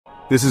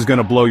This is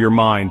gonna blow your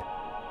mind.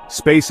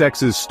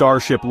 SpaceX's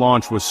Starship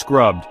launch was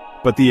scrubbed,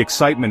 but the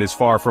excitement is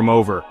far from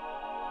over.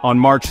 On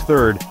March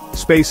 3rd,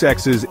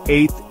 SpaceX's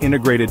 8th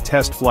integrated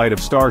test flight of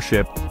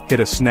Starship hit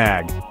a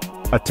snag.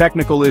 A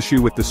technical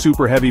issue with the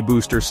Super Heavy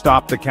booster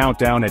stopped the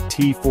countdown at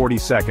T40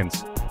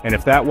 seconds, and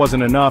if that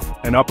wasn't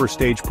enough, an upper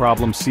stage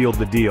problem sealed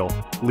the deal,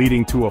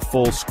 leading to a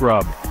full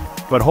scrub.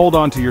 But hold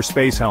on to your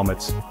space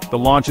helmets. The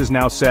launch is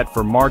now set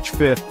for March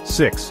 5th,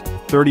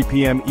 6:30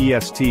 p.m.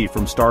 EST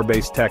from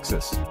Starbase,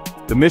 Texas.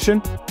 The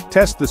mission?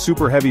 Test the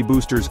Super Heavy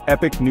booster's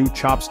epic new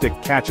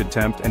chopstick catch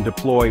attempt and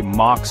deploy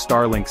mock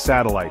Starlink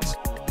satellites.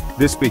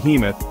 This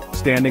behemoth,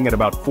 standing at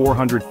about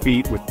 400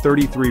 feet with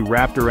 33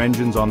 Raptor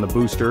engines on the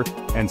booster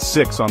and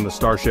 6 on the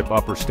Starship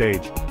upper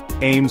stage,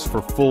 aims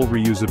for full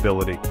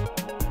reusability.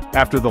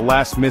 After the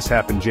last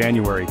mishap in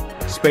January,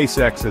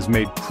 SpaceX has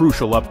made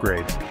crucial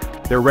upgrades.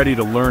 They're ready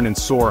to learn and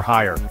soar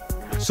higher.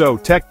 So,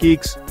 tech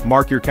geeks,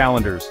 mark your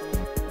calendars.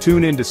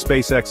 Tune in to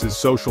SpaceX's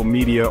social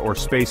media or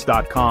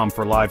space.com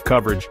for live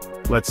coverage.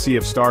 Let's see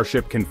if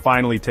Starship can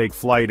finally take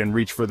flight and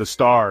reach for the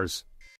stars.